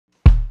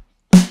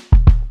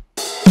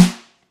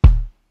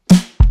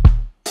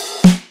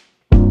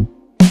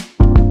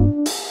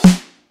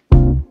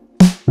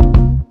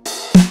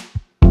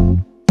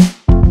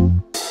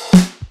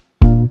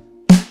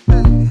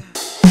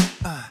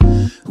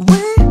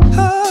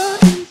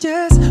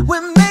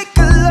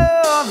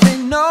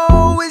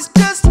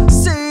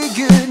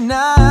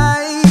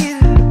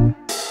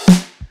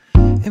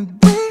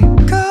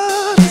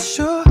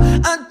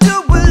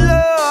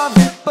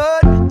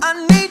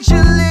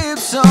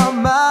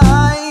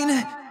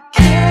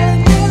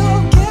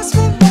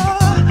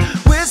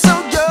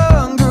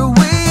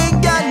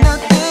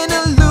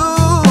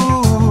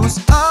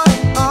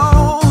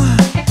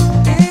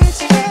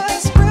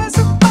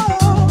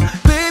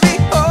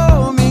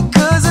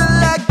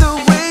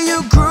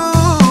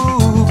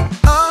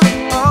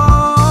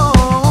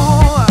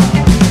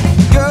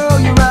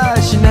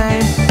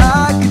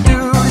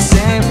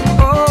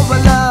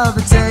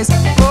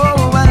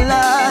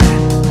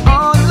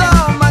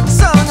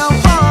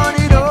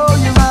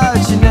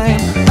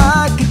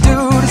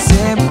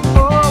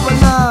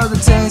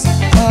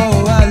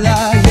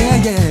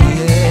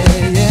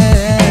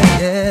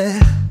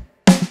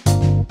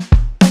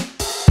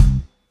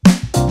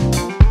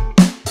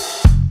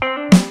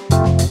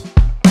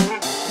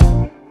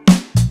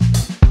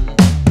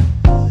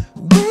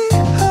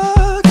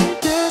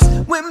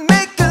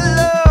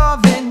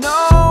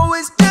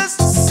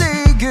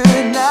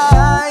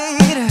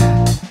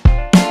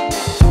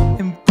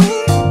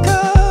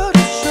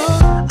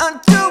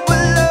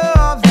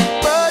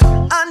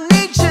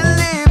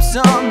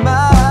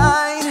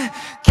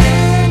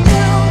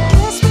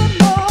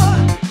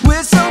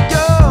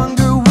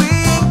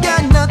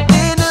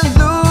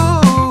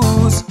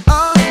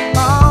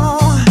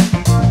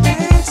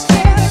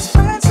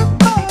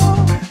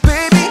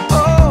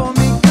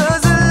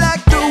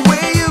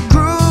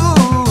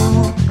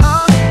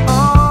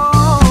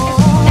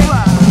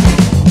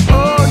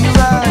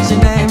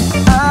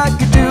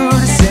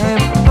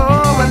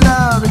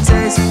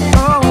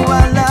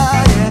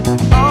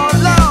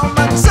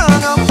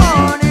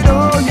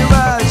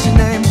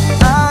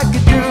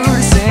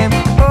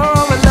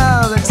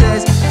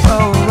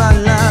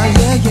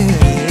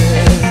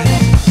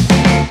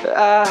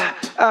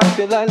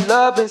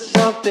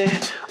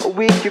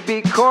we could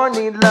be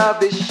corny,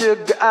 love is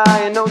sugar,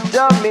 I ain't no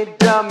dummy.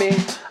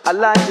 I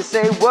like to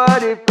say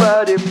what if,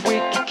 but if we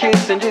could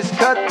kiss and just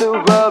cut the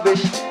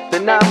rubbish,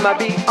 then I might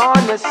be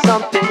onto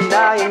something.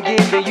 I ain't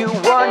giving you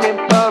one in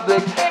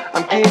public,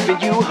 I'm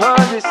giving you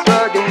hundreds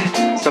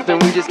rugged. Something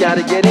we just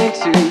gotta get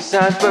into.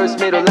 Sign first,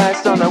 middle,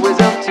 last, on our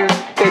wisdom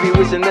tooth. Baby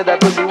wishing that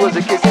pussy was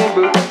a kissing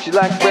booth. She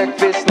likes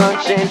breakfast,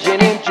 lunch, and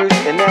gin and juice,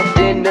 and that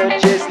dinner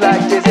just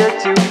like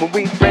dessert too. When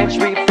we French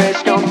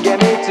refresh, come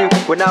get me too.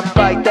 When I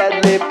bite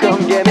that lip,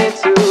 come get me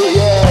too,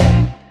 yeah.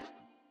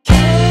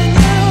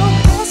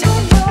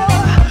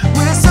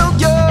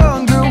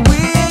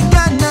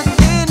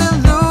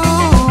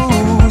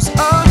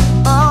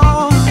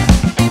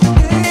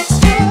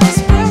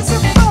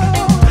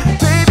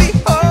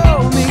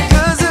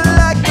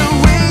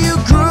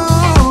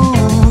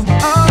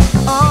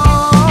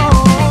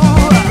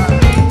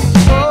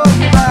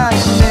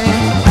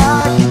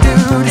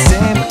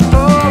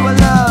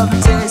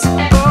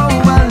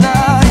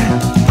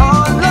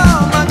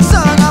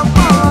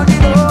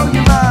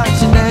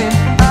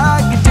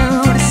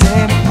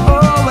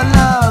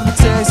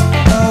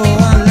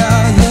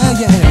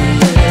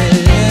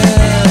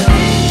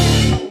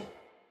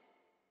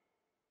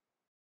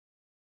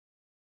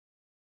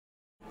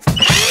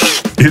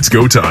 It's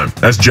go time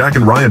as Jack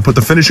and Ryan put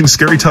the finishing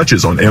scary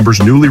touches on Amber's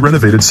newly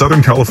renovated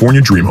Southern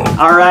California dream home.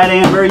 All right,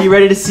 Amber, are you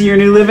ready to see your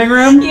new living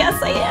room?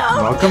 Yes, I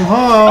am. Welcome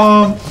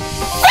home. No,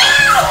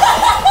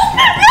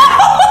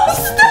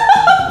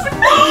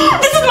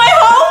 stop! This is my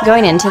home?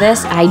 Going into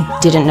this, I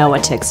didn't know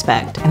what to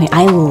expect. I mean,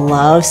 I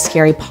love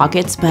scary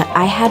pockets, but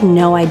I had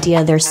no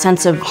idea their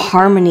sense of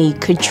harmony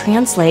could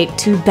translate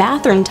to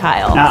bathroom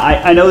tile. Now,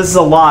 I know this is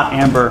a lot,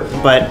 Amber,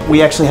 but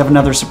we actually have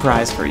another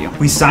surprise for you.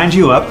 We signed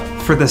you up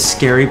for the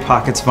Scary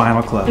Pockets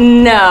Vinyl Club.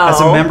 No. As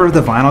a member of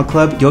the Vinyl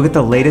Club, you'll get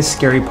the latest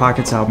Scary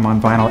Pockets album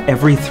on vinyl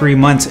every 3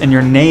 months, and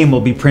your name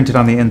will be printed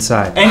on the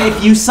inside. And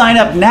if you sign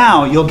up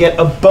now, you'll get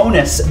a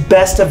bonus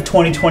Best of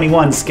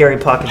 2021 Scary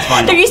Pockets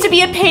vinyl. There used to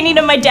be a painting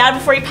of my dad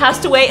before he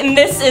passed away, and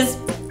this is,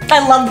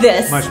 I love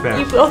this. Much better.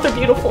 You both are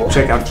beautiful.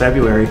 Check out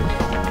February.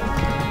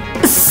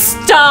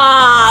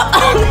 Stop!